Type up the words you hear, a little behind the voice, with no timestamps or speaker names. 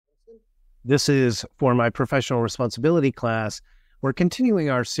This is for my professional responsibility class. We're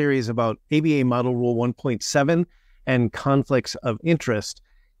continuing our series about ABA Model Rule 1.7 and conflicts of interest.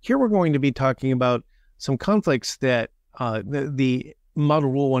 Here we're going to be talking about some conflicts that the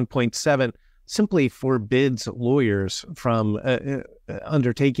Model Rule 1.7 simply forbids lawyers from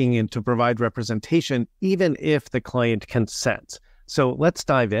undertaking and to provide representation, even if the client consents. So let's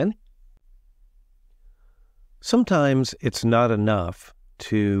dive in. Sometimes it's not enough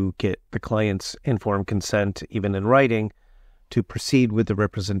to get the client's informed consent, even in writing, to proceed with the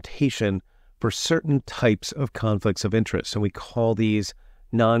representation for certain types of conflicts of interest. And we call these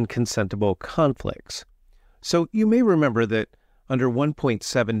non-consentable conflicts. So you may remember that under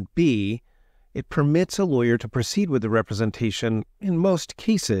 1.7b, it permits a lawyer to proceed with the representation in most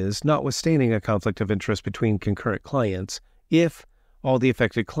cases, notwithstanding a conflict of interest between concurrent clients, if all the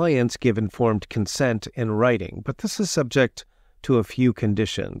affected clients give informed consent in writing. But this is subject to a few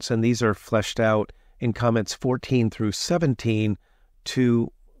conditions, and these are fleshed out in comments 14 through 17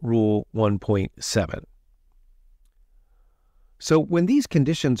 to Rule 1.7. So when these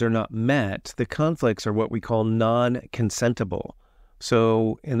conditions are not met, the conflicts are what we call non-consentable.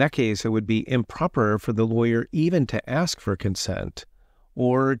 So in that case, it would be improper for the lawyer even to ask for consent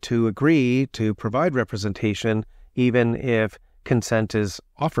or to agree to provide representation, even if consent is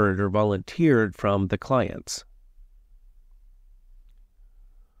offered or volunteered from the clients.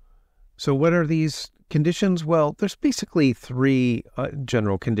 So what are these conditions? Well, there's basically three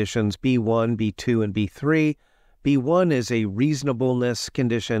general conditions, B1, B2, and B3. B1 is a reasonableness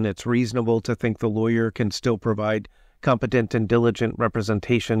condition. It's reasonable to think the lawyer can still provide competent and diligent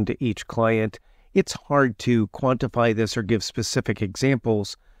representation to each client. It's hard to quantify this or give specific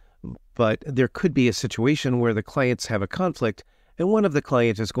examples, but there could be a situation where the clients have a conflict and one of the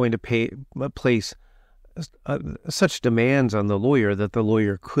clients is going to place such demands on the lawyer that the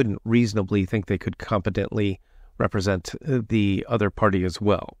lawyer couldn't reasonably think they could competently represent the other party as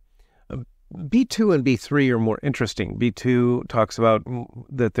well. B2 and B3 are more interesting. B2 talks about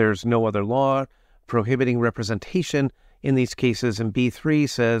that there's no other law prohibiting representation in these cases, and B3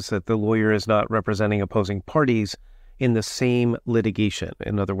 says that the lawyer is not representing opposing parties in the same litigation.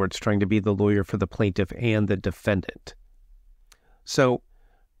 In other words, trying to be the lawyer for the plaintiff and the defendant. So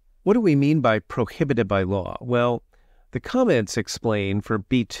what do we mean by prohibited by law? Well, the comments explain for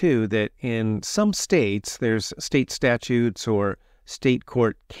B2 that in some states, there's state statutes or state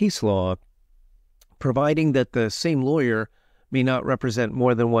court case law providing that the same lawyer may not represent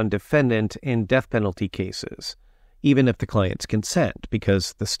more than one defendant in death penalty cases, even if the clients consent,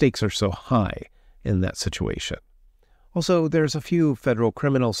 because the stakes are so high in that situation. Also, there's a few federal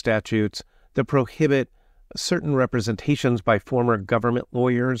criminal statutes that prohibit certain representations by former government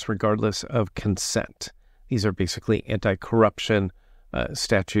lawyers regardless of consent. These are basically anti-corruption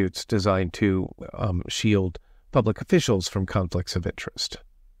statutes designed to shield public officials from conflicts of interest.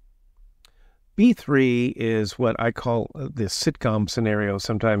 B3 is what I call the sitcom scenario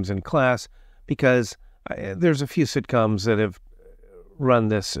sometimes in class, because there's a few sitcoms that have run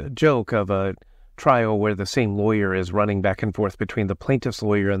this joke of a trial where the same lawyer is running back and forth between the plaintiff's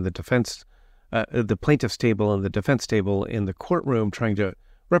lawyer and the plaintiff's table and the defense table in the courtroom, trying to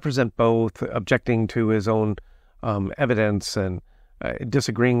represent both, objecting to his own evidence and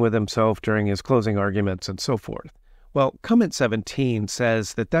disagreeing with himself during his closing arguments and so forth. Well, comment 17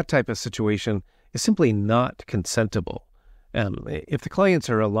 says that that type of situation is simply not consentable. If the clients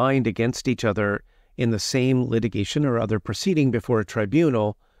are aligned against each other in the same litigation or other proceeding before a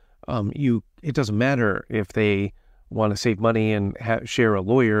tribunal, it doesn't matter if they want to save money and share a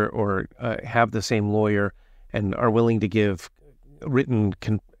lawyer or have the same lawyer and are willing to give written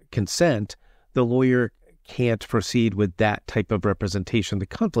consent. The lawyer can't proceed with that type of representation. The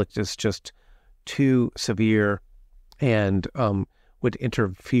conflict is just too severe and would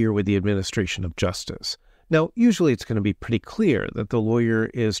interfere with the administration of justice. Now, usually it's going to be pretty clear that the lawyer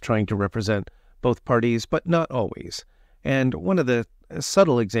is trying to represent both parties, but not always. And one of the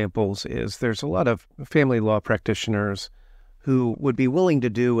subtle examples is there's a lot of family law practitioners who would be willing to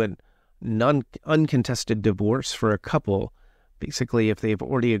do an uncontested divorce for a couple. Basically, if they've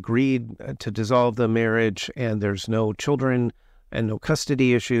already agreed to dissolve the marriage and there's no children and no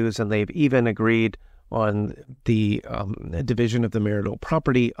custody issues, and they've even agreed on the division of the marital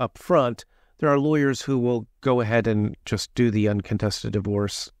property up front, there are lawyers who will go ahead and just do the uncontested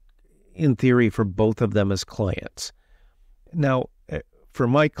divorce, in theory, for both of them as clients. Now, for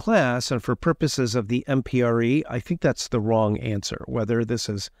my class and for purposes of the MPRE, I think that's the wrong answer. Whether this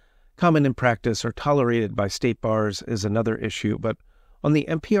is common in practice or tolerated by state bars is another issue. But on the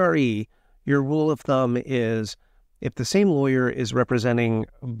MPRE, your rule of thumb is If the same lawyer is representing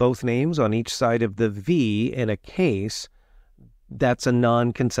both names on each side of the V in a case, that's a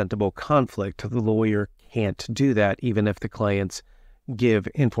non-consentable conflict. The lawyer can't do that even if the clients give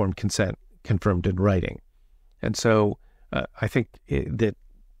informed consent confirmed in writing. And so I think the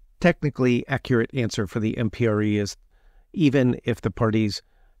technically accurate answer for the MPRE is even if the parties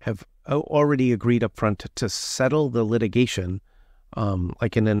have already agreed up front to settle the litigation,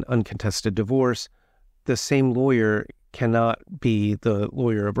 like in an uncontested divorce, the same lawyer cannot be the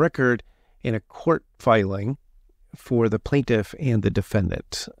lawyer of record in a court filing for the plaintiff and the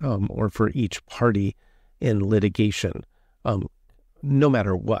defendant, or for each party in litigation, no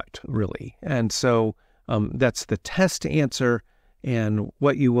matter what, really. And so that's the test answer, and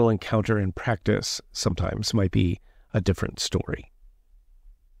what you will encounter in practice sometimes might be a different story.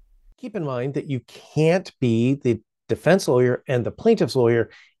 Keep in mind that you can't be the defense lawyer and the plaintiff's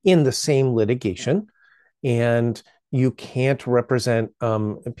lawyer in the same litigation, and you can't represent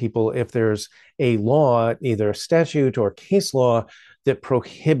people if there's a law, either a statute or case law, that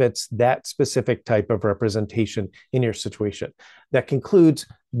prohibits that specific type of representation in your situation. That concludes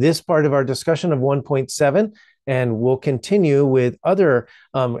this part of our discussion of 1.7, and we'll continue with other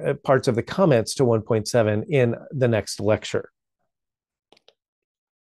parts of the comments to 1.7 in the next lecture.